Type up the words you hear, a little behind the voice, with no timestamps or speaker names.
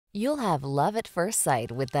You'll have love at first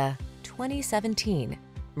sight with the 2017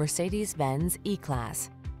 Mercedes-Benz E-Class.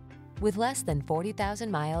 With less than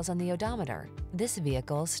 40,000 miles on the odometer, this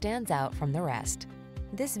vehicle stands out from the rest.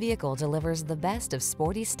 This vehicle delivers the best of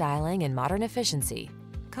sporty styling and modern efficiency.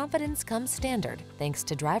 Confidence comes standard thanks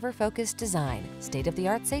to driver-focused design,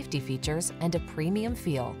 state-of-the-art safety features, and a premium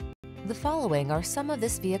feel. The following are some of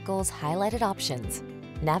this vehicle's highlighted options: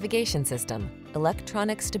 navigation system,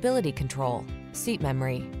 electronic stability control, seat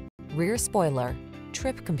memory, rear spoiler,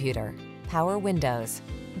 trip computer, power windows,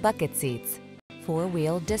 bucket seats,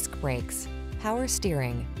 four-wheel disc brakes, power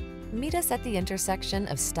steering. Meet us at the intersection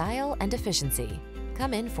of style and efficiency.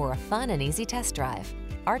 Come in for a fun and easy test drive.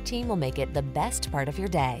 Our team will make it the best part of your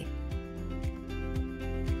day.